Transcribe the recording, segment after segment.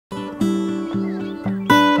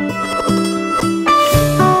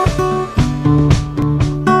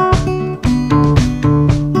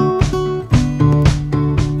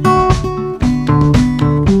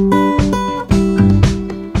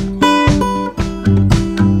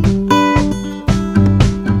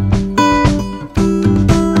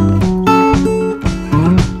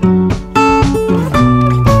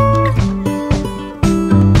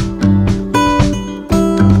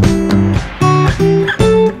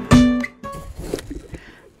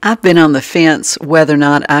I've been on the fence whether or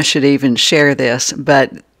not I should even share this,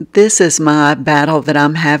 but this is my battle that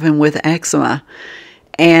I'm having with eczema.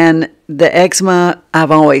 And the eczema, I've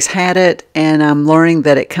always had it, and I'm learning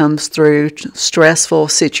that it comes through stressful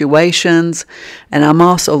situations, and I'm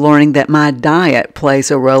also learning that my diet plays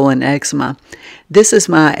a role in eczema. This is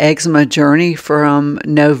my eczema journey from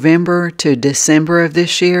November to December of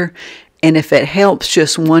this year, and if it helps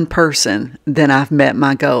just one person, then I've met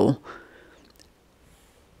my goal.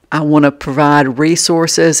 I want to provide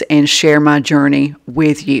resources and share my journey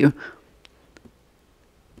with you.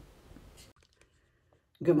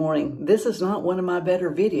 Good morning. This is not one of my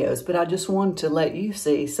better videos, but I just wanted to let you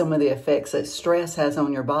see some of the effects that stress has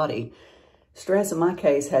on your body. Stress, in my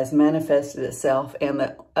case, has manifested itself in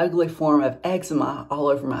the ugly form of eczema all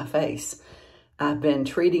over my face. I've been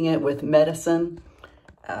treating it with medicine.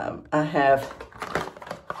 I have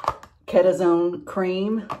Decadron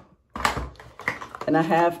cream, and I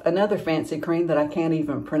have another fancy cream that I can't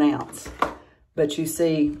even pronounce. But you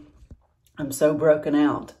see, I'm so broken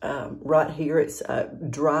out. Right here, it's a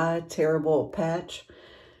dry, terrible patch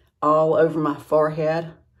all over my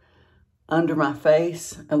forehead, under my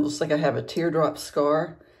face. It looks like I have a teardrop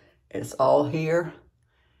scar. It's all here,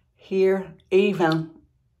 here, even,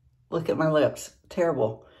 look at my lips,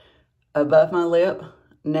 terrible. Above my lip,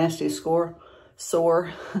 nasty sore.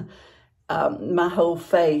 My whole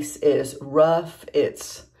face is rough.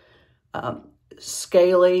 It's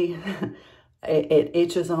scaly. It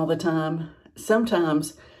itches all the time.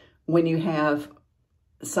 Sometimes when you have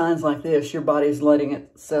signs like this, your body's letting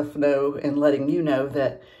itself know and letting you know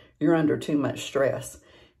that you're under too much stress.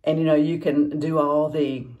 And you know, you can do all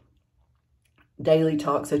the daily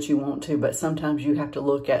talks that you want to, but sometimes you have to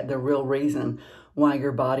look at the real reason why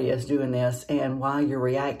your body is doing this and why you're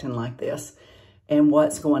reacting like this and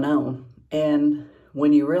what's going on. And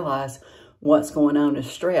when you realize what's going on is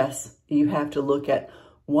stress, you have to look at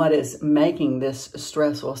what is making this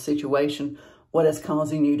stressful situation, what is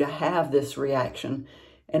causing you to have this reaction.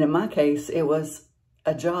 And in my case, it was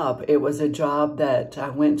a job. It was a job that I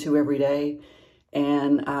went to every day,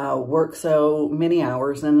 and I worked so many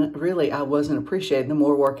hours, and really I wasn't appreciating the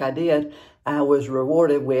more work I did. I was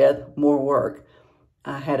rewarded with more work.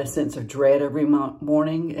 I had a sense of dread every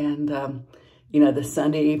morning and, you know, the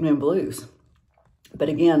Sunday evening blues. But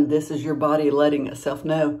again, this is your body letting itself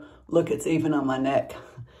know, look, it's even on my neck.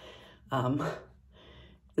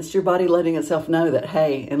 It's your body letting itself know that,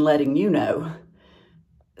 hey, and letting you know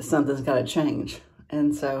something's got to change.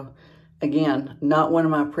 And so, again, not one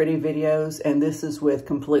of my pretty videos, and this is with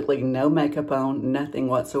completely no makeup on, nothing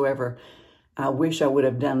whatsoever. I wish I would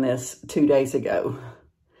have done this 2 days ago.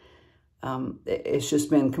 It's just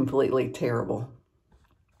been completely terrible.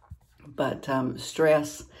 But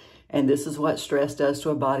stress, and this is what stress does to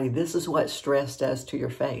a body. This is what stress does to your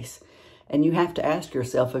face. And you have to ask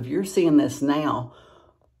yourself, if you're seeing this now,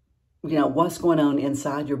 you know, what's going on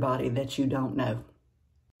inside your body that you don't know?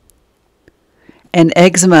 And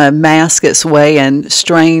eczema masks its way in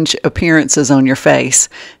strange appearances on your face.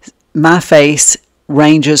 My face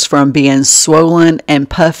ranges from being swollen and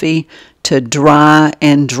puffy to dry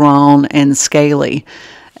and drawn and scaly.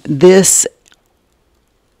 This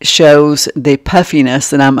shows the puffiness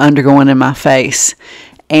that I'm undergoing in my face.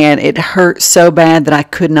 And it hurt so bad that I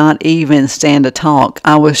could not even stand to talk.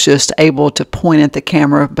 I was just able to point at the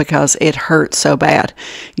camera because it hurt so bad.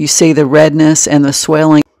 You see the redness and the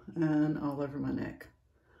swelling. And all over my neck.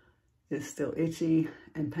 It's still itchy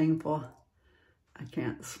and painful. I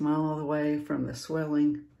can't smile all the way from the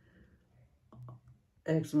swelling.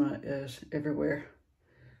 Eczema is everywhere.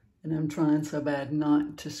 And I'm trying so bad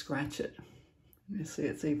not to scratch it. You see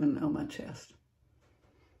it's even on my chest.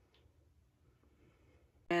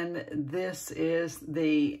 And this is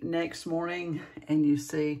the next morning, and you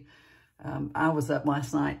see I was up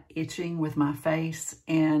last night itching with my face,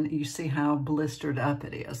 and you see how blistered up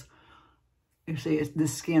it is. You see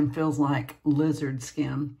this skin feels like lizard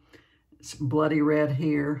skin. It's bloody red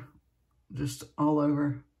here, just all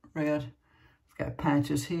over red. I've got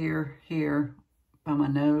patches here, here, by my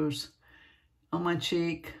nose, on my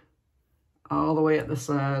cheek, all the way at the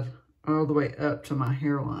side, all the way up to my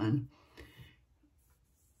hairline.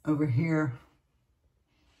 Over here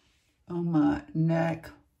on my neck.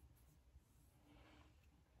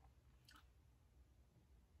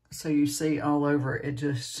 So you see all over, it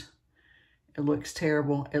looks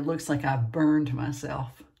terrible. It looks like I burned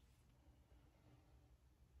myself.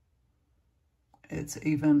 It's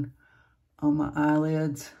even on my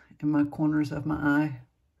eyelids, in my corners of my eye.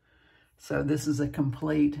 So this is a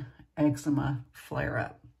complete eczema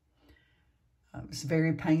flare-up. It's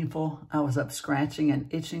very painful. I was up scratching and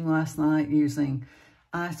itching last night using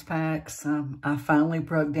ice packs. I finally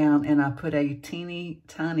broke down and I put a teeny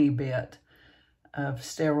tiny bit of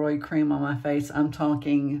steroid cream on my face. I'm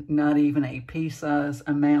talking not even a pea-size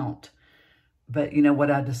amount. But you know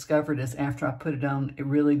what I discovered is after I put it on, it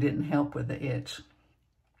really didn't help with the itch.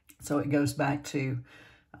 So it goes back to,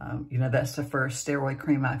 you know, that's the first steroid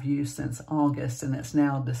cream I've used since August, and it's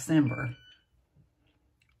now December.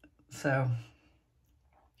 So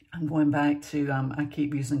I'm going back to, I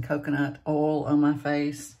keep using coconut oil on my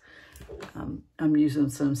face. I'm using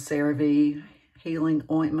some CeraVe healing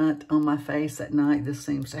ointment on my face at night. This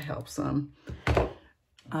seems to help some.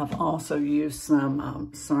 I've also used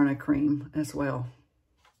some Sarna cream as well.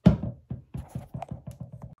 I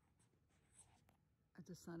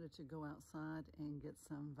decided to go outside and get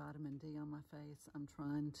some vitamin D on my face. I'm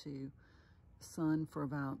trying to sun for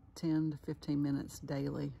about 10 to 15 minutes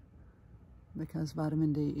daily because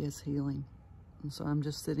vitamin D is healing. And so I'm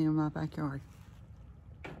just sitting in my backyard.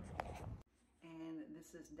 And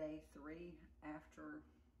this is day 3 after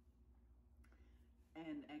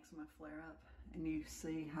an eczema flare-up. And you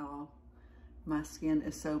see how my skin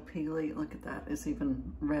is so peely. Look at that, it's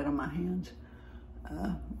even red on my hands.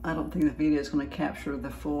 I don't think the video is going to capture the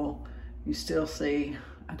full. You still see,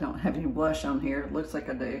 I don't have any blush on here. It looks like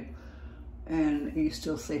I do. And you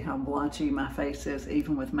still see how blotchy my face is,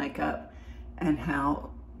 even with makeup, and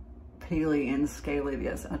how peely and scaly it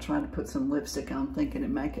is. I tried to put some lipstick on thinking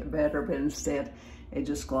it'd make it better, but instead it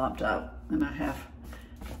just glopped up. And I have,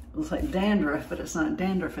 it looks like dandruff, but it's not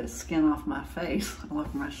dandruff, it's skin off my face, all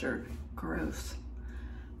over my shirt. Gross.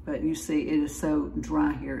 But you see, it is so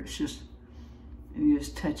dry here. It's just, you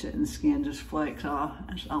just touch it and the skin just flakes off.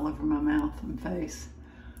 It's all over my mouth and face.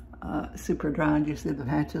 Super dry. Do you see the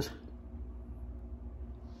patches?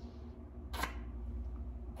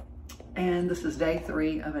 And this is day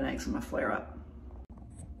 3 of an eczema flare-up.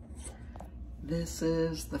 This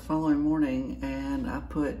is the following morning, and I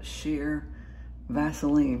put sheer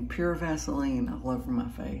Vaseline, pure Vaseline, all over my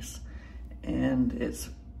face. And it's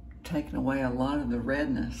taken away a lot of the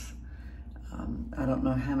redness. I don't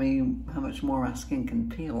know how much more my skin can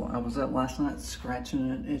peel. I was up last night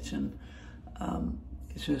scratching and itching.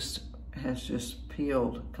 It just has just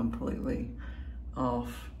peeled completely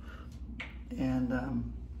off.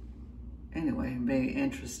 And anyway, it'd be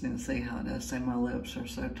interesting to see how it does. Say my lips are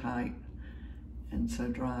so tight and so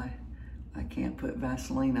dry. I can't put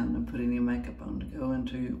Vaseline on and put any makeup on to go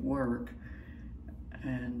into work.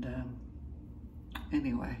 And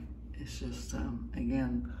anyway, it's just,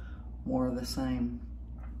 again, more of the same.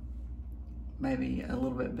 Maybe a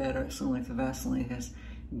little bit better. It seems like the Vaseline has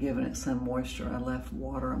given it some moisture. I left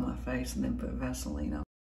water on my face and then put Vaseline on.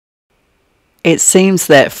 It seems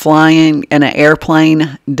that flying in an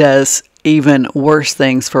airplane does even worse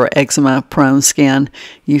things for eczema prone skin.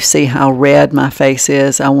 You see how red my face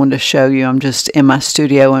is. I wanted to show you, I'm just in my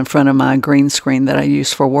studio in front of my green screen that I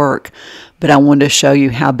use for work, but I wanted to show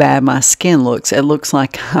you how bad my skin looks. It looks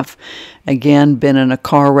like I've, again, been in a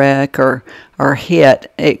car wreck or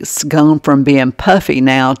hit. It's gone from being puffy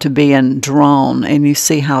now to being drawn, and you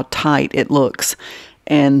see how tight it looks.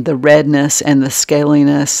 And the redness and the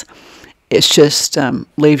scaliness, it's just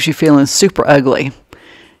leaves you feeling super ugly.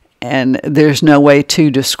 And there's no way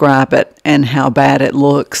to describe it, and how bad it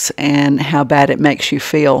looks and how bad it makes you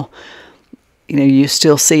feel. You know, you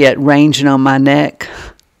still see it ranging on my neck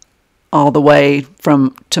all the way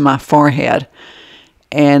to my forehead.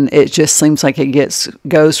 And it just seems like it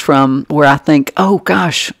goes from where I think, oh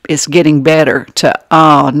gosh, it's getting better, to,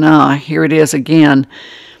 oh no, here it is again.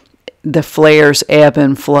 The flares ebb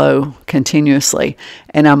and flow continuously.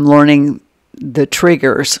 And I'm learning the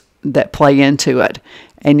triggers that play into it.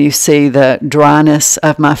 And you see the dryness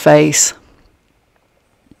of my face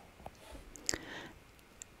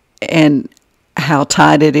and how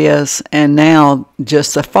tight it is. And now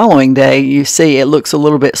just the following day, you see it looks a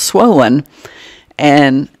little bit swollen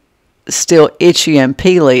and still itchy and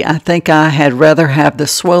peely. I think I had rather have the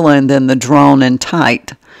swollen than the drawn and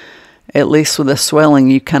tight. At least with the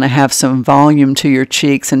swelling, you kind of have some volume to your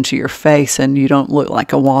cheeks and to your face, and you don't look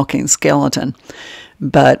like a walking skeleton.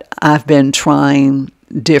 But I've been trying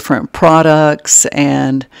different products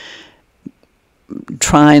and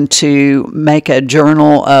trying to make a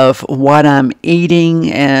journal of what I'm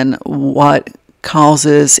eating and what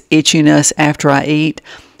causes itchiness after I eat.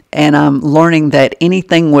 And I'm learning that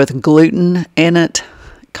anything with gluten in it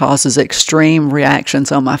causes extreme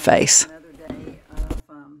reactions on my face. Another day of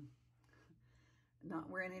not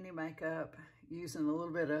wearing any makeup, using a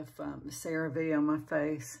little bit of CeraVe on my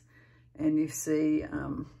face, and you see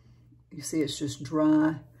it's just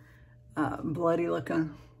dry, bloody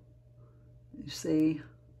looking. You see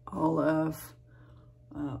all of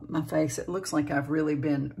my face. It looks like I've really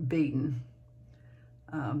been beaten.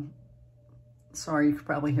 Sorry, you could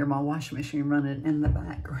probably hear my washing machine running in the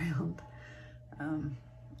background.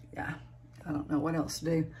 Yeah, I don't know what else to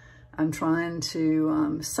do. I'm trying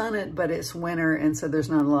to sun it, but it's winter, and so there's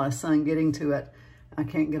not a lot of sun getting to it. I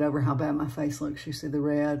can't get over how bad my face looks. You see the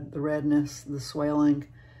red, the redness, the swelling,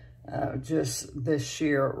 just the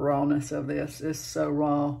sheer rawness of this is so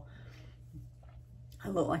raw. I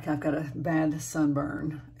look like I've got a bad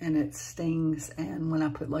sunburn, and it stings, and when I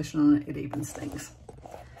put lotion on it, it even stings.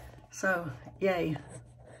 So, yay.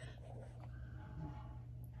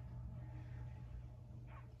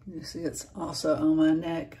 You see it's also on my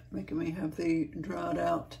neck, making me have the dried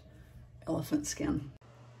out elephant skin.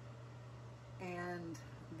 And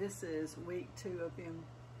this is week 2 of being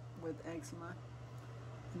with eczema.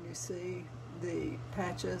 And you see the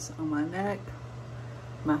patches on my neck,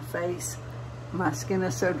 my face. My skin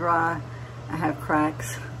is so dry. I have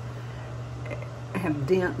cracks. I have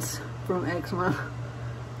dents from eczema.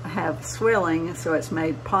 I have swelling, so it's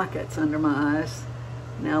made pockets under my eyes.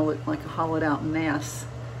 Now I look like a hollowed out mess.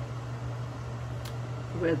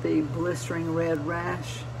 With the blistering red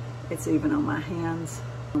rash. It's even on my hands,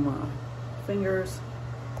 on my fingers.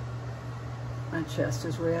 My chest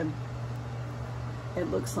is red.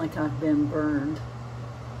 It looks like I've been burned.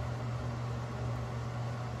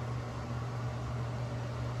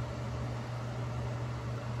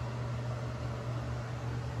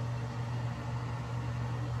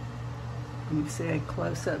 You see a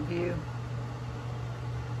close-up view.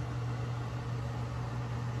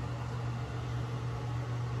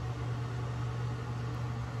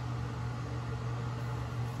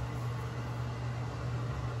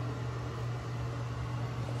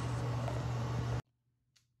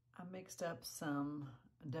 I mixed up some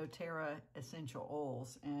doTERRA essential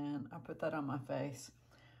oils and I put that on my face.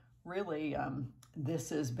 Really,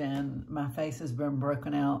 my face has been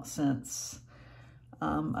broken out since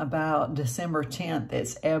about December 10th.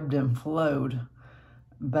 It's ebbed and flowed,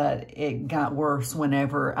 but it got worse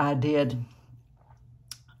whenever I did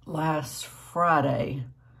last Friday.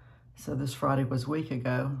 So this Friday was a week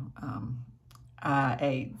ago. I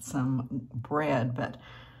ate some bread,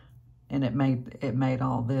 and it made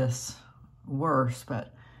all this worse.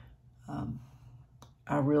 But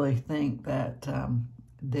I really think that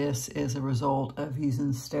this is a result of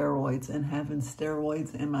using steroids and having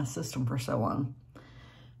steroids in my system for so long.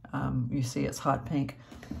 You see it's hot pink.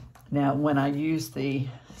 Now, when I used the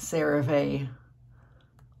CeraVe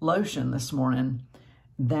lotion this morning,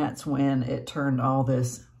 that's when it turned all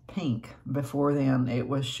this pink. Before then, it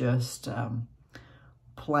was just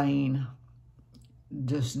plain,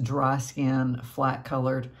 just dry skin, flat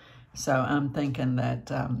colored. So I'm thinking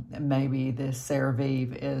that maybe this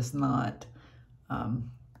CeraVe is not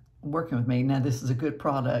working with me. Now, this is a good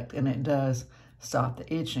product, and it does stop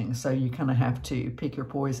the itching, so you kind of have to pick your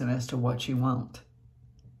poison as to what you want.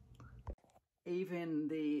 Even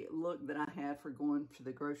the look that I had for going to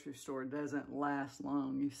the grocery store doesn't last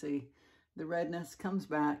long. You see, the redness comes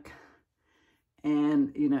back,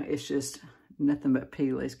 and you know, it's just nothing but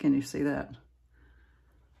peely. Can you see that?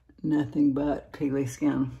 Nothing but peely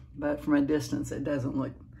skin. But from a distance, it doesn't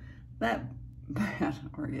look that bad.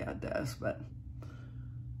 Or yeah, it does, but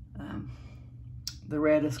the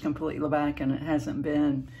red is completely back, and it hasn't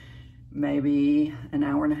been maybe an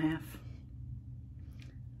hour and a half.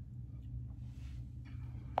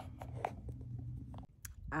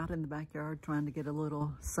 Out in the backyard trying to get a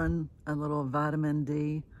little sun, a little vitamin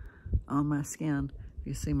D on my skin.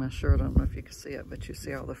 You see my shirt, I don't know if you can see it, but you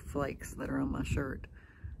see all the flakes that are on my shirt.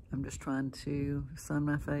 I'm just trying to sun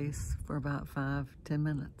my face for about 5-10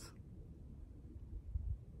 minutes.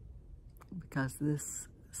 Because this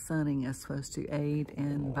sunning is supposed to aid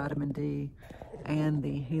in vitamin D and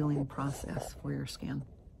the healing process for your skin.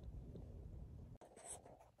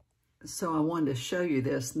 So I wanted to show you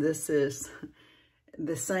this. This is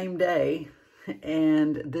the same day,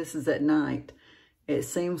 and this is at night. It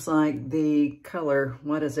seems like the color,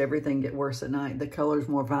 why does everything get worse at night? The color's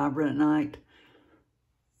more vibrant at night.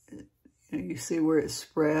 You see where it's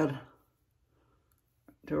spread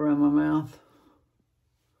to around my mouth,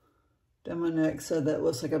 down my neck. So that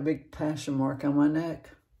looks like a big passion mark on my neck.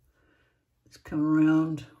 It's coming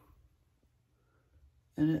around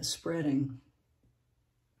and it's spreading,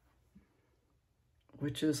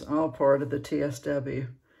 which is all part of the TSW.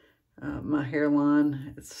 My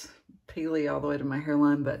hairline, it's peely all the way to my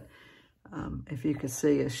hairline, but if you could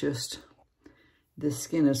see, it's just, this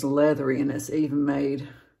skin is leathery, and it's even made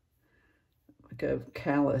like a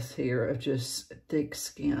callus here of just thick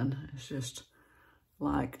skin. It's just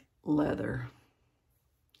like leather.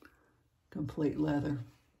 complete leather.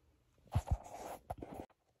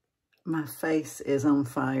 My face is on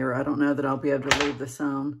fire. I don't know that I'll be able to leave this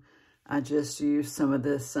on. I just used some of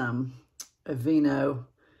this Aveeno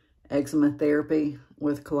eczema therapy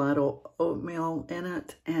with colloidal oatmeal in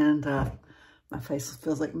it, and my face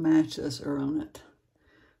feels like matches are on it,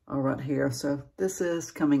 all right here. So this is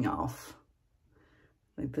coming off.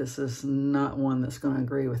 I think this is not one that's going to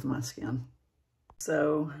agree with my skin.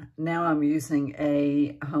 So now I'm using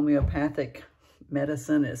a homeopathic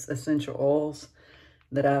medicine. It's essential oils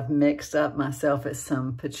that I've mixed up myself. It's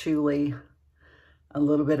some patchouli, a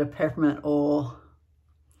little bit of peppermint oil,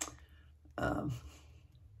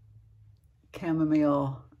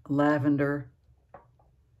 chamomile, lavender,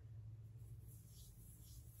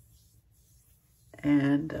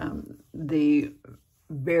 and the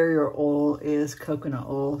barrier oil is coconut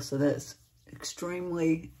oil, so that's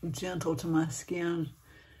extremely gentle to my skin.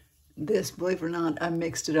 This, believe it or not, I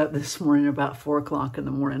mixed it up this morning about 4 o'clock in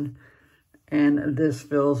the morning, and this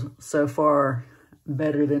feels so far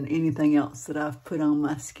better than anything else that I've put on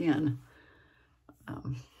my skin.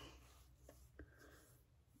 Look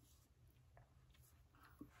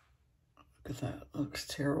at that, looks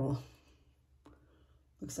terrible.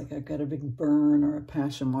 Looks like I've got a big burn or a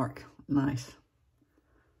passion mark. Nice.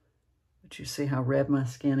 But you see how red my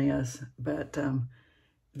skin is. But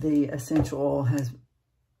the essential oil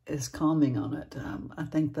is calming on it. I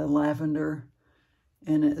think the lavender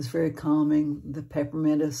in it is very calming. The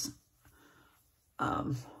peppermint is,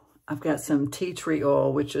 I've got some tea tree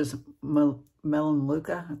oil, which is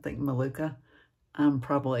melaleuca, I think Maluka. I'm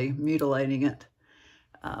probably mutilating it.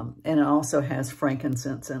 And it also has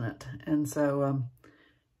frankincense in it. And so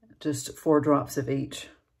just 4 drops of each.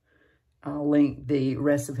 I'll link the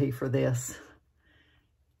recipe for this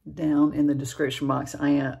down in the description box.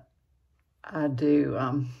 I do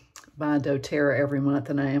buy doTERRA every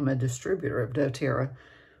month, and I am a distributor of doTERRA.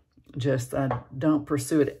 Just I don't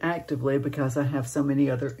pursue it actively because I have so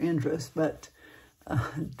many other interests, but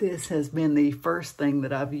this has been the first thing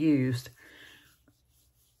that I've used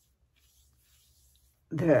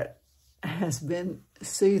that has been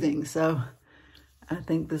soothing. So I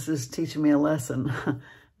think this is teaching me a lesson.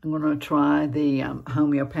 I'm going to try the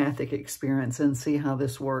homeopathic experience and see how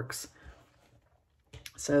this works.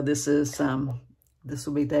 So this is this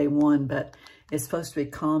will be day 1, but it's supposed to be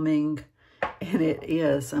calming, and it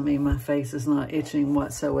is. I mean, my face is not itching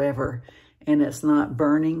whatsoever, and it's not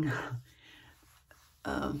burning.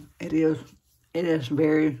 It is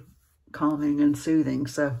very calming and soothing.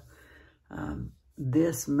 So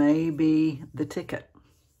this may be the ticket.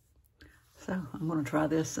 So I'm going to try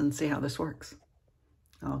this and see how this works.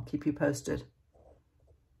 I'll keep you posted.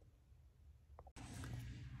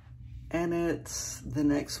 And it's the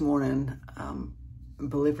next morning.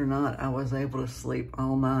 Believe it or not, I was able to sleep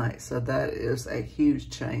all night. So that is a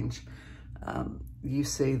huge change. You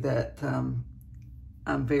see that I'm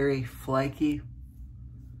very flaky.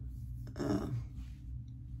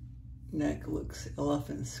 Neck looks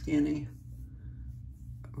elephant skinny.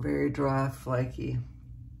 Very dry, flaky,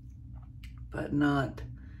 but not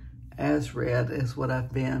as red as what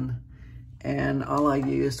I've been. And all I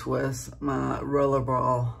used was my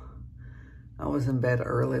rollerball. I was in bed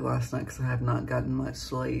early last night because I have not gotten much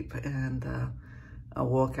sleep, and I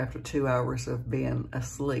woke after 2 hours of being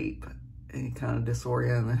asleep and kind of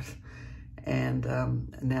disoriented. And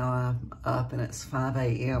now I'm up and it's 5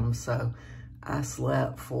 a.m. So I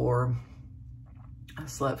slept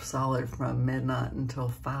solid from midnight until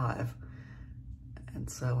 5. And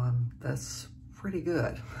so that's pretty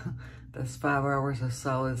good. That's 5 hours of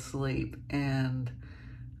solid sleep. And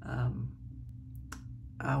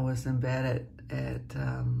I was in bed at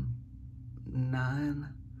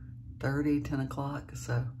 9:30, 10 o'clock.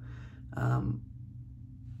 So I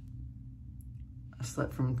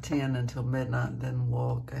slept from 10 until midnight, then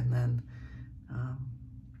woke, and then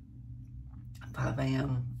 5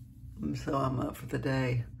 a.m. So I'm up for the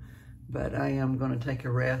day. But I am going to take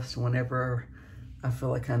a rest whenever I feel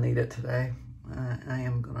like I need it today. I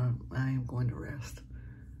am going to rest.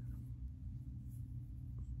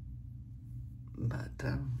 But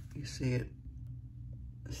you see it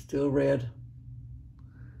still red,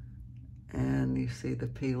 and you see the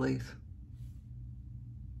peelies.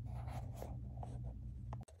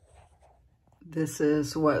 This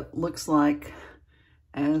is what looks like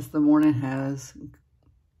as the morning has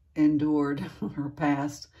endured or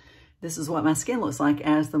passed. This is what my skin looks like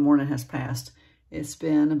as the morning has passed. It's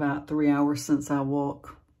been about 3 hours since I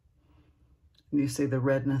woke. You see the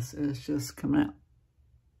redness is just coming out.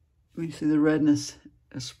 You see the redness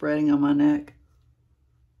is spreading on my neck.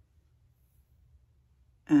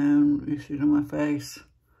 And you see it on my face.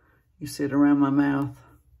 You see it around my mouth.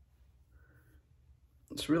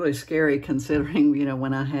 It's really scary considering, you know,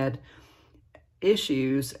 when I had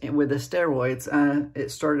issues with the steroids, it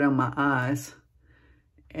started on my eyes.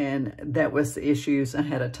 And that was the issues. I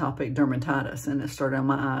had atopic dermatitis, and it started on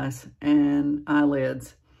my eyes and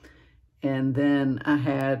eyelids. And then I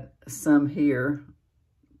had some here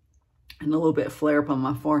and a little bit flare up on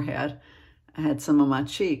my forehead. I had some on my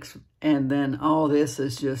cheeks. And then all this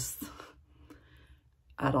is just,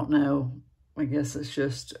 I don't know, I guess it's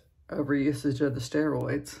just overusage of the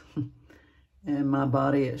steroids. And my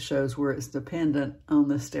body, it shows where it's dependent on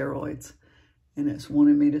the steroids. And it's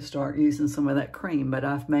wanting me to start using some of that cream. But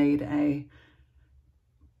I've made a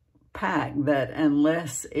pact that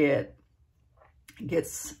unless it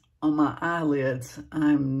gets on my eyelids,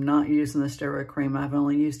 I'm not using the steroid cream. I've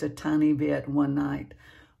only used a tiny bit one night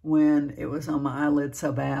when it was on my eyelids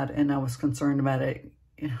so bad, and I was concerned about it,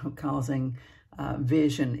 you know, causing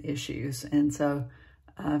vision issues. And so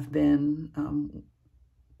I've been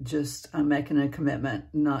I'm making a commitment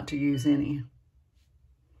not to use any.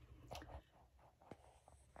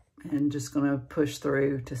 And just going to push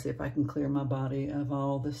through to see if I can clear my body of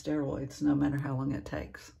all the steroids, no matter how long it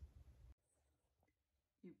takes.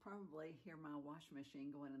 You probably hear my washing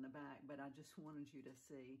machine going in the back, but I just wanted you to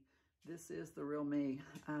see, this is the real me.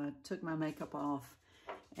 I took my makeup off,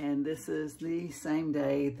 and this is the same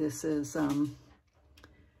day. This is,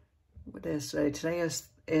 what is today? Today is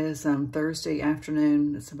Thursday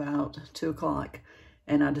afternoon. It's about 2 o'clock,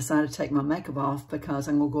 and I decided to take my makeup off because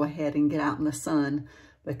I'm going to go ahead and get out in the sun,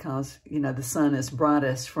 because, you know, the sun is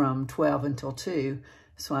brightest from 12 until 2.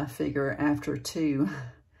 So I figure after 2,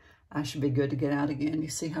 I should be good to get out again. You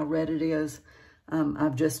see how red it is?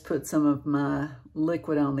 I've just put some of my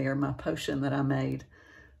liquid on there, my potion that I made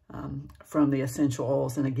from the essential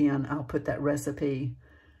oils. And again, I'll put that recipe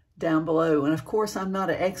down below. And of course, I'm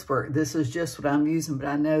not an expert. This is just what I'm using, but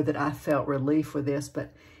I know that I felt relief with this,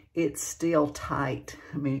 but it's still tight.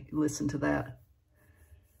 I mean, listen to that.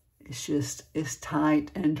 It's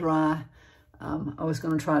tight and dry. I was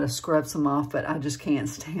going to try to scrub some off, but I just can't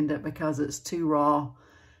stand it because it's too raw.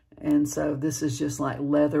 And so this is just like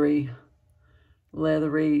leathery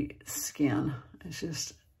skin. It's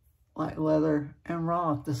just like leather and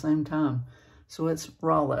raw at the same time. So it's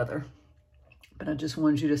raw leather. But I just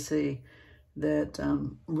wanted you to see that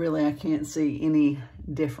really I can't see any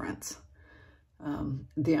difference.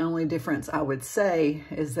 The only difference I would say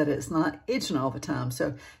is that it's not itching all the time.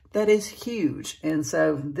 So that is huge. And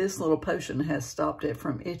so this little potion has stopped it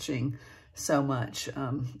from itching so much.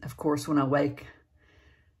 Of course, when I wake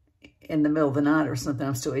in the middle of the night or something,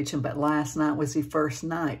 I'm still itching. But last night was the first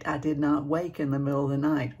night I did not wake in the middle of the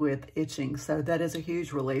night with itching. So that is a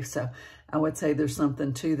huge relief. So I would say there's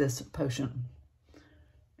something to this potion.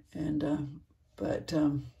 And,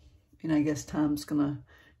 you know, I guess time's going to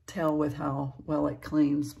tell with how well it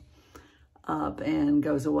cleans up and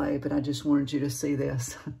goes away. But I just wanted you to see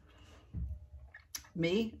this.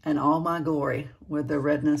 Me and all my glory with the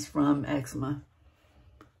redness from eczema.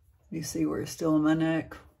 You see where it's still in my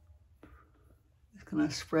neck? It's kind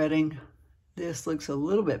of spreading. This looks a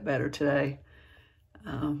little bit better today.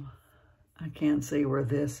 I can't see where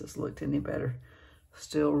this has looked any better.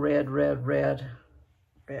 Still red, red, red,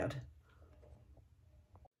 red.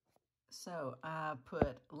 So I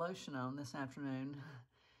put lotion on this afternoon,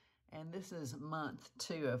 and this is month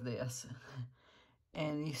 2 of this.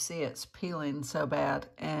 And you see it's peeling so bad,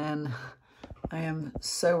 and I am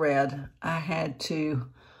so red. I had to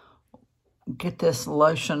get this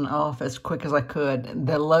lotion off as quick as I could.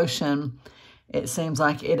 The lotion, it seems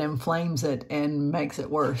like it inflames it and makes it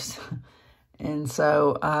worse. And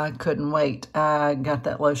so I couldn't wait. I got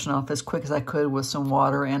that lotion off as quick as I could with some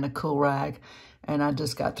water and a cool rag. And I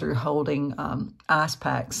just got through holding ice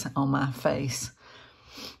packs on my face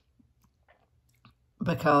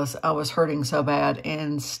because I was hurting so bad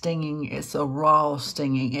and stinging. It's a raw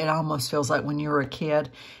stinging. It almost feels like when you were a kid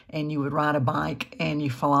and you would ride a bike and you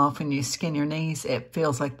fall off and you skin your knees. It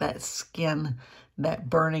feels like that skin, that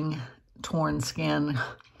burning, torn skin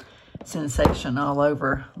sensation all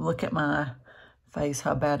over. Look at my face,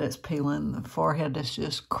 how bad it's peeling. The forehead is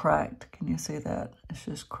just cracked. Can you see that? It's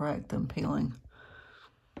just cracked and peeling.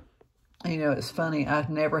 You know, it's funny.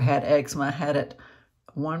 I've never had eczema. I had it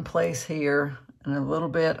one place here and a little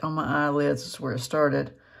bit on my eyelids is where it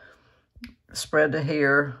started. Spread to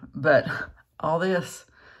here. But all this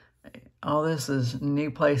is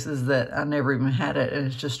new places that I never even had it, and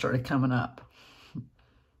it's just started coming up.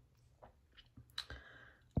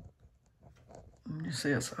 You see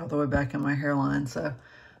it's all the way back in my hairline. So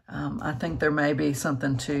I think there may be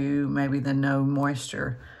something to maybe the no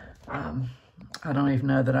moisture. I don't even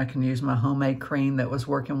know that I can use my homemade cream that was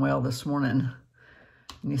working well this morning.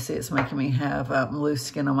 And you see it's making me have loose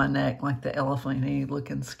skin on my neck, like the elephant-y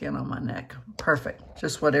looking skin on my neck. Perfect.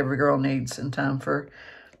 Just what every girl needs in time for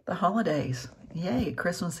the holidays. Yay,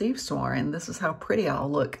 Christmas Eve tomorrow. And this is how pretty I'll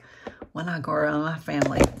look when I go around my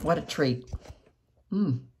family. What a treat.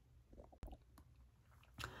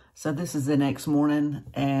 So this is the next morning,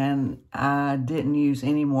 and I didn't use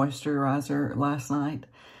any moisturizer last night.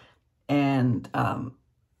 And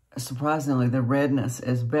surprisingly, the redness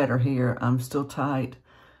is better here. I'm still tight.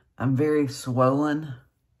 I'm very swollen,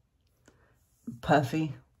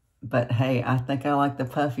 puffy. But hey, I think I like the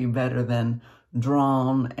puffy better than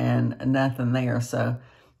drawn and nothing there. So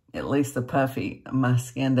at least the puffy, my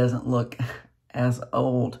skin doesn't look as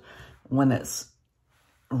old. When it's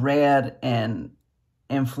red and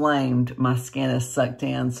inflamed, my skin is sucked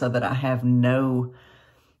in so that I have no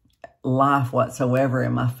life whatsoever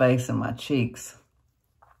in my face and my cheeks.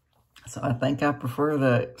 So I think I prefer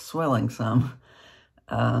the swelling some.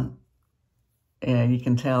 Yeah, you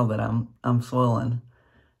can tell that I'm swollen.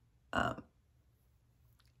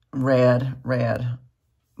 Red.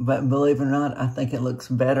 But believe it or not, I think it looks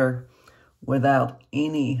better without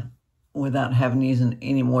having to use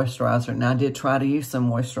any moisturizer. Now, I did try to use some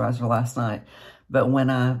moisturizer last night, but when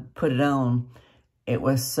I put it on, it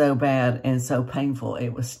was so bad and so painful. It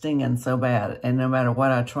was stinging so bad. And no matter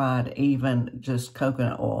what I tried, even just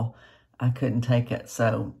coconut oil, I couldn't take it.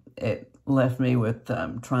 So it left me with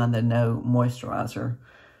trying the no moisturizer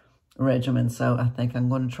regimen. So I think I'm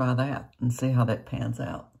going to try that and see how that pans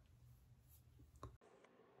out.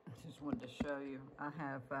 I just wanted to show you, I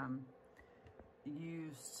have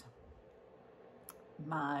used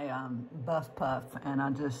my Buff Puff, and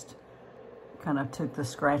I just kind of took the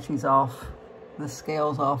scratchies off, the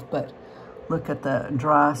scales off, but look at the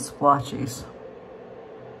dry splotches.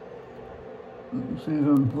 It's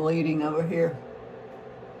even bleeding over here.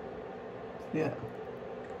 Yeah.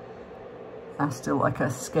 I still like a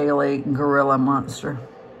scaly gorilla monster.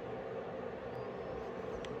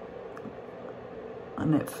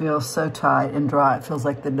 And it feels so tight and dry, it feels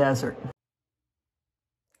like the desert.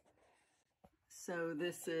 So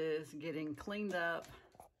this is getting cleaned up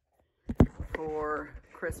for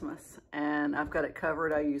Christmas, and I've got it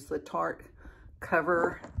covered. I use the Tarte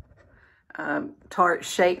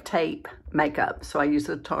Shape Tape makeup. So I use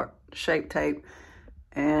the Tarte Shape Tape,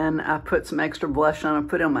 and I put some extra blush on. I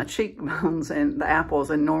put it on my cheekbones and the apples,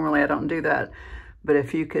 and normally I don't do that. But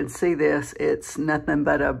if you could see this, it's nothing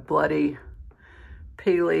but a bloody,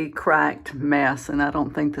 peely, cracked mess, and I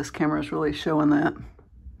don't think this camera is really showing that.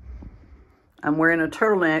 I'm wearing a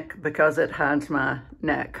turtleneck because it hides my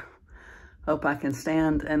neck. Hope I can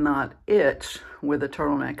stand and not itch with a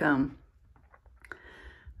turtleneck on.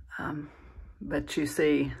 But you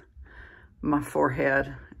see, my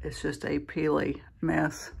forehead is just a peely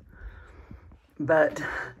mess. But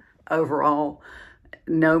overall,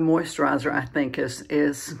 no moisturizer, I think,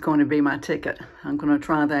 is going to be my ticket. I'm going to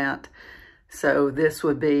try that. So this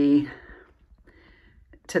would be,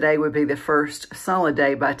 today would be the first solid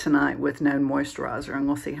day by tonight with no moisturizer, and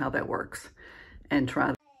we'll see how that works and try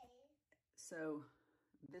that. So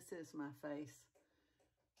this is my face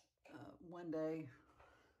one day,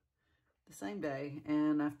 the same day,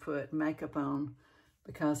 and I've put makeup on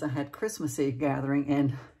because I had Christmas Eve gathering,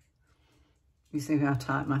 and you see how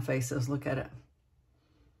tight my face is. Look at it.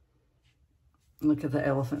 Look at the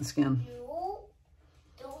elephant skin.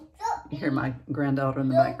 You hear my granddaughter in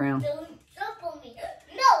the background.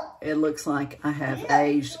 It looks like I have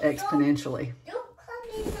aged exponentially.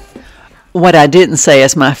 What I didn't say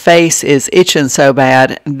is my face is itching so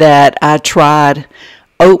bad that I tried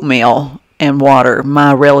oatmeal and water.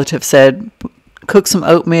 My relative said, cook some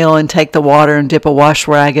oatmeal and take the water and dip a wash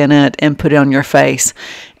rag in it and put it on your face.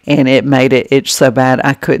 And it made it itch so bad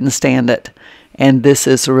I couldn't stand it. And this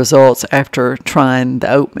is the results after trying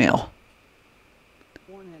the oatmeal.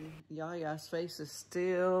 Morning. Yaya's face is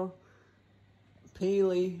still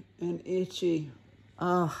peely and itchy.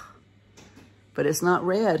 But it's not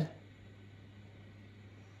red.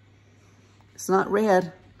 It's not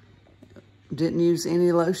red. Didn't use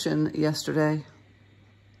any lotion yesterday.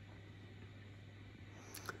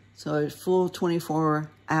 So it's full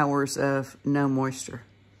 24 hours of no moisture.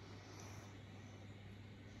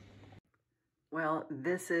 Well,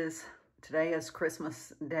 today is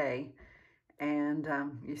Christmas Day, and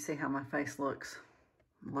you see how my face looks.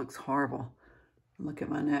 It looks horrible. Look at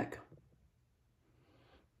my neck.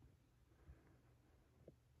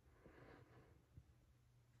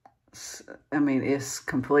 I mean, it's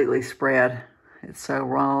completely spread. It's so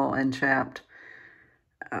raw and chapped.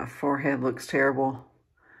 Forehead looks terrible.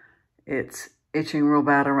 It's itching real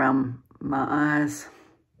bad around my eyes.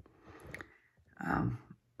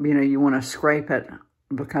 You know, you want to scrape it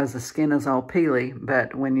because the skin is all peely,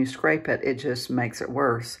 but when you scrape it, it just makes it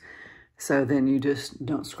worse. So then you just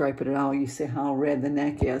don't scrape it at all. You see how red the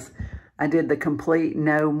neck is. I did the complete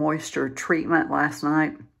no moisture treatment last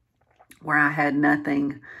night where I had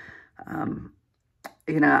nothing.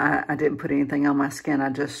 You know, I didn't put anything on my skin.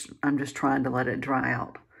 I'm just trying to let it dry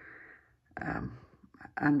out.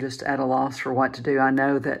 I'm just at a loss for what to do. I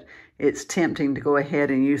know that it's tempting to go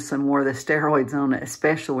ahead and use some more of the steroids on it,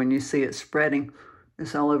 especially when you see it spreading.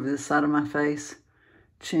 It's all over the side of my face,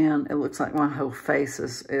 chin. It looks like my whole face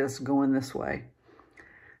is going this way.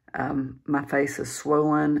 My face is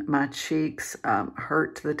swollen. My cheeks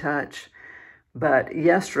hurt to the touch. But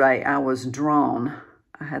yesterday I was drawn.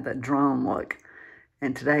 I had that drawn look.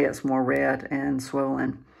 And today it's more red and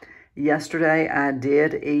swollen. Yesterday I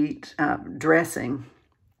did eat dressing.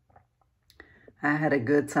 I had a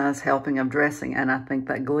good size helping of dressing, and I think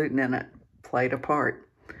that gluten in it played a part.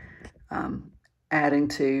 Adding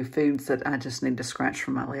to foods that I just need to scratch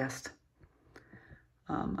from my list.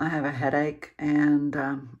 I have a headache, and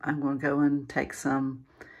I'm going to go and take some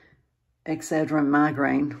Excedrin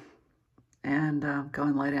migraine and go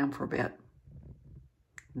and lay down for a bit.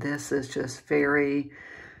 This is just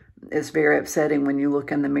it's very upsetting when you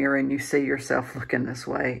look in the mirror and you see yourself looking this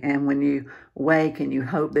way. And when you wake and you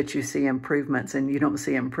hope that you see improvements and you don't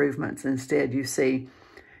see improvements. Instead, you see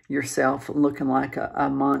yourself looking like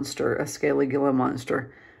a monster, a scaly Gila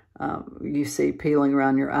monster. You see peeling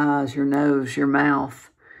around your eyes, your nose, your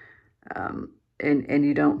mouth. And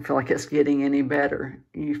you don't feel like it's getting any better.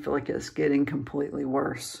 You feel like it's getting completely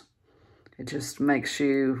worse. It just makes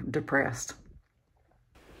you depressed.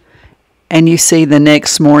 And you see the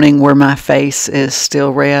next morning where my face is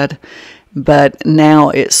still red, but now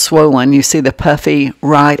it's swollen. You see the puffy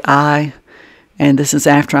right eye, and this is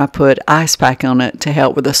after I put ice pack on it to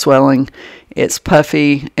help with the swelling. It's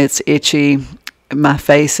puffy, it's itchy, my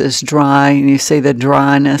face is dry, and you see the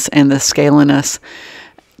dryness and the scaliness.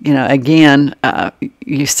 You know, again,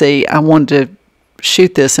 you see, I wanted to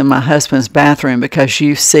shoot this in my husband's bathroom because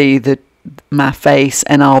you see my face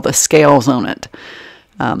and all the scales on it.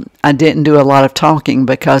 I didn't do a lot of talking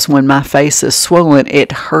because when my face is swollen,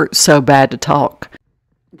 it hurts so bad to talk.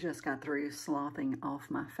 Just got through sloughing off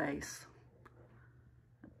my face,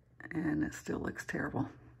 and it still looks terrible.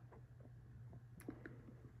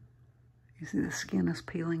 You see the skin is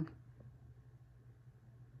peeling.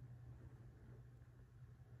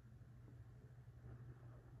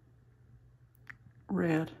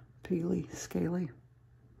 Red, peely, scaly.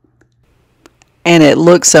 And it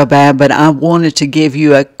looks so bad, but I wanted to give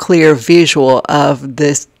you a clear visual of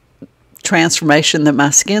this transformation that my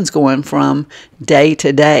skin's going from day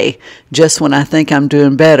to day. Just when I think I'm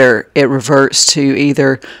doing better, it reverts to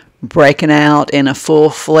either breaking out in a full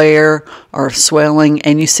flare or swelling.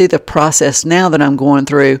 And you see the process now that I'm going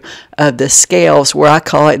through of the scales, where I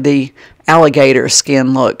call it the alligator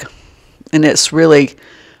skin look. And it's really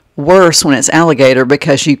worse when it's alligator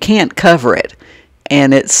because you can't cover it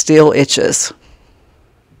and it still itches.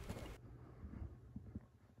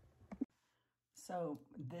 So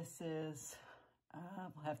this is,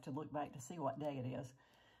 I'll have to look back to see what day it is,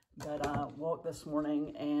 but I woke this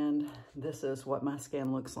morning and this is what my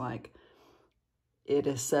skin looks like. It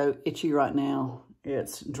is so itchy right now.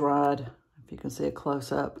 It's dried, if you can see it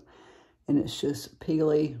close up, and it's just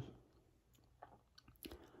peely.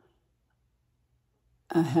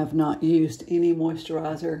 I have not used any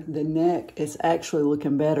moisturizer. The neck is actually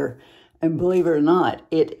looking better. And believe it or not,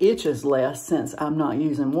 it itches less since I'm not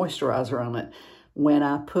using moisturizer on it. When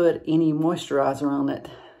I put any moisturizer on it,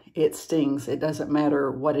 it stings. It doesn't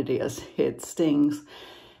matter what it is, it stings.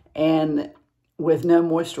 And with no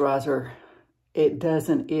moisturizer, it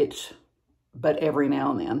doesn't itch, but every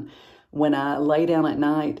now and then. When I lay down at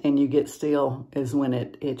night and you get still is when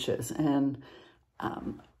it itches. And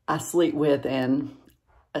I sleep with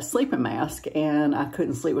a sleeping mask, and I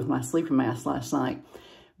couldn't sleep with my sleeping mask last night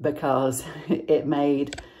because it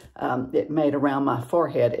made around my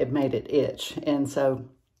forehead, it made it itch. And so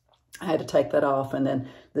I had to take that off. And then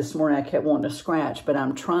this morning I kept wanting to scratch, but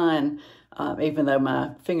I'm trying, even though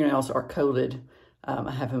my fingernails are coated,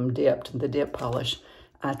 I have them dipped, the dip polish,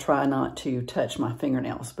 I try not to touch my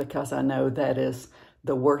fingernails because I know that is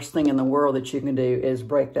the worst thing in the world that you can do is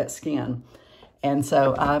break that skin. And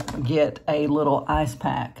so I get a little ice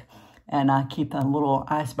pack, and I keep the little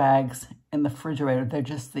ice bags in the refrigerator. They're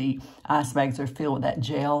just the ice bags are filled with that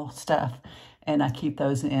gel stuff, and I keep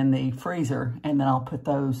those in the freezer, and then I'll put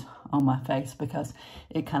those on my face because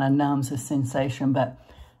it kind of numbs the sensation. But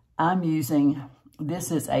I'm using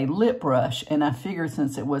this is a lip brush, and I figured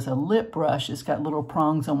since it was a lip brush, it's got little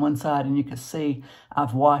prongs on one side, and you can see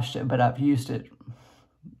I've washed it, but I've used it.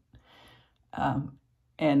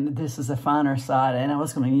 And this is a finer side, and I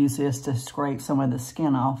was going to use this to scrape some of the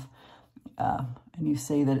skin off. And you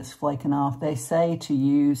see that it's flaking off. They say to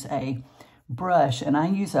use a brush, and I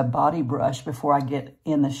use a body brush before I get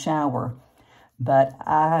in the shower, but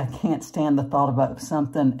I can't stand the thought about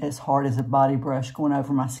something as hard as a body brush going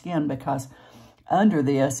over my skin, because under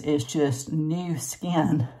this is just new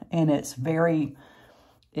skin, and it's very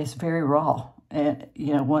raw. And,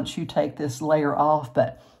 you know, once you take this layer off,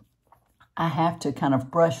 but I have to kind of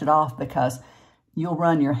brush it off because you'll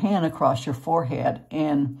run your hand across your forehead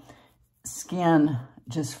and skin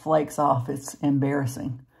just flakes off. It's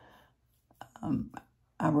embarrassing.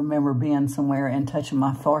 I remember being somewhere and touching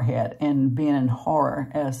my forehead and being in horror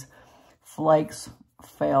as flakes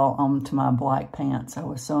fell onto my black pants. I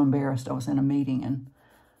was so embarrassed. I was in a meeting,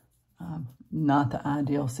 and not the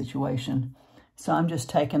ideal situation. So I'm just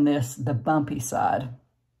taking this, the bumpy side.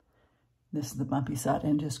 This is the bumpy side,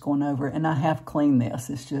 and just going over it. And I have cleaned this.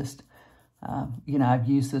 It's just, you know, I've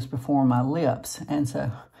used this before on my lips, and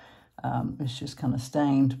so it's just kind of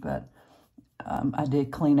stained, but I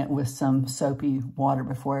did clean it with some soapy water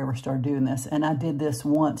before I ever started doing this. And I did this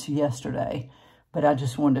once yesterday, but I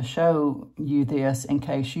just wanted to show you this in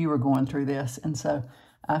case you were going through this. And so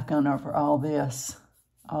I've gone over all this,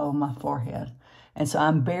 all on my forehead. And so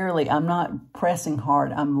I'm not pressing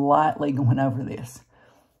hard. I'm lightly going over this.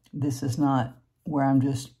 This is not where I'm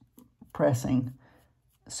just pressing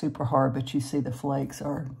super hard, but you see the flakes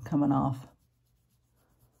are coming off.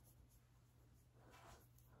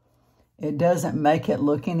 It doesn't make it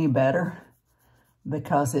look any better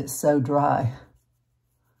because it's so dry.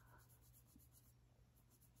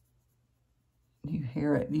 You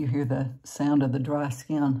hear it. You hear the sound of the dry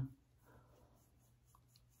skin.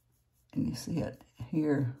 And you see it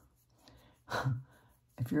here.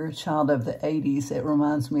 If you're a child of the 80s, it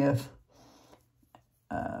reminds me of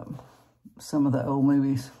some of the old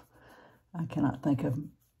movies. I cannot think of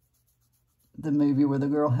the movie where the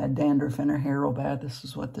girl had dandruff in her hair real bad. This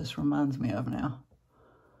is what this reminds me of now.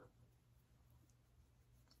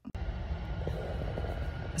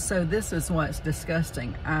 So this is what's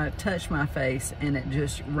disgusting. I touch my face and it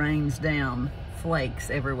just rains down flakes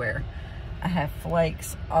everywhere. I have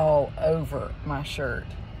flakes all over my shirt.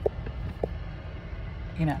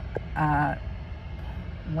 You know, I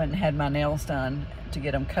went and had my nails done to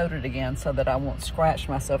get them coated again so that I won't scratch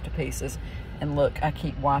myself to pieces. And look, I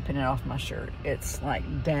keep wiping it off my shirt. It's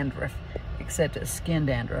like dandruff, except it's skin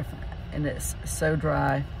dandruff. And it's so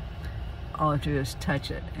dry, all I have to do is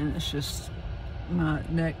touch it. And it's just, my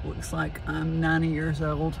neck looks like I'm 90 years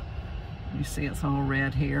old. You see it's all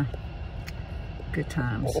red here. Good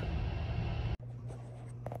times.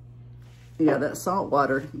 Yeah, that salt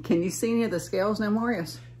water. Can you see any of the scales now,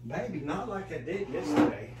 Marius? Maybe not like I did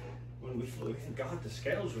yesterday when we flew in. God, the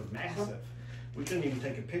scales were massive. We couldn't even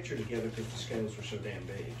take a picture together because the scales were so damn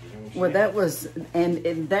big. You know what I'm well, that was,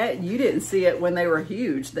 and that, you didn't see it when they were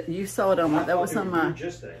huge. You saw it on my, that was on my,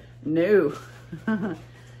 just that. No.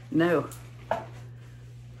 No.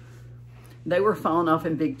 They were falling off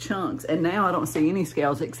in big chunks. And now I don't see any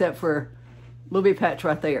scales except for a little bit patch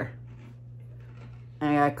right there.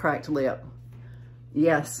 And I cracked lip.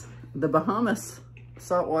 Yes, the Bahamas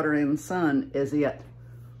saltwater and sun is it.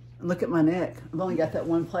 Look at my neck. I've only got that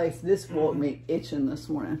one place. This woke me itching this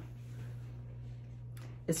morning.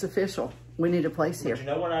 It's official. We need a place here. But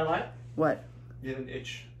you know what I like? What? You didn't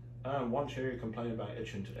itch. One cherry complained about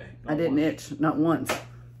itching today. I didn't itch, not once.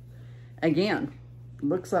 Again,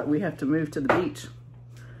 looks like we have to move to the beach.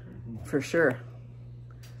 For sure.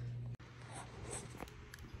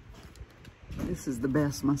 This is the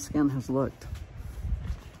best my skin has looked.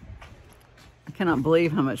 I cannot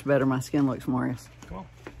believe how much better my skin looks, Marius. Come on.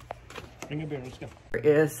 Bring a beer, let's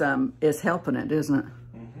go. It's helping it, isn't it?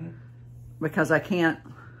 Mm-hmm. Because I can't,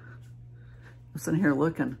 I'm sitting here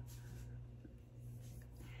looking.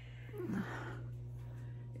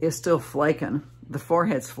 It's still flaking. The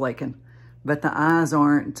forehead's flaking, but the eyes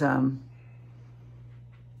aren't,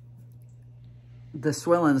 the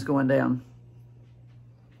swelling's going down.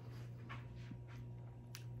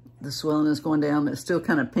 The swelling is going down, but it's still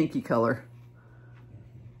kind of pinky color.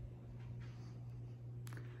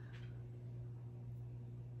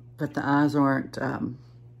 But the eyes aren't, I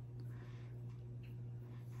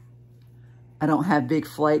don't have big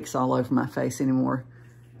flakes all over my face anymore.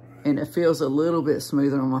 And it feels a little bit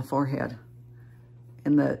smoother on my forehead.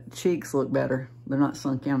 And the cheeks look better. They're not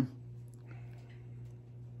sunk in.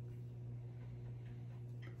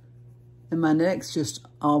 And my neck's just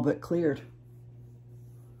all but cleared.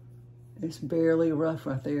 It's barely rough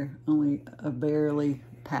right there, only a barely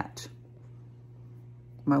patch.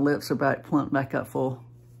 My lips are plumped back up full.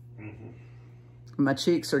 My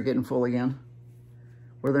cheeks are getting full again,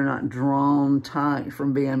 where they're not drawn tight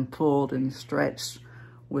from being pulled and stretched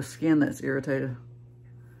with skin that's irritated.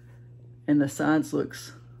 And the sides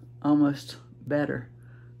looks almost better.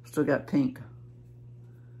 Still got pink.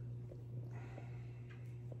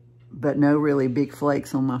 But no really big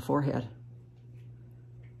flakes on my forehead.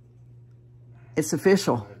 It's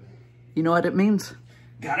official. You know what it means?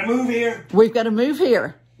 Gotta move here. We've got to move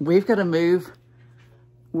here. We've got to move.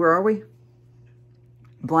 Where are we?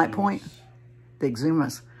 Black Point? The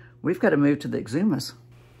Eczemas. We've got to move to the Eczemas.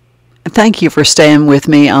 Thank you for staying with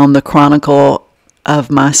me on the chronicle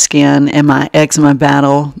of my skin and my eczema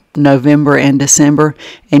battle, November and December.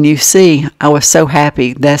 And you see, I was so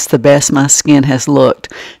happy. That's the best my skin has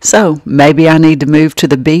looked. So maybe I need to move to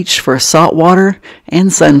the beach for salt water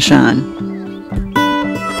and sunshine.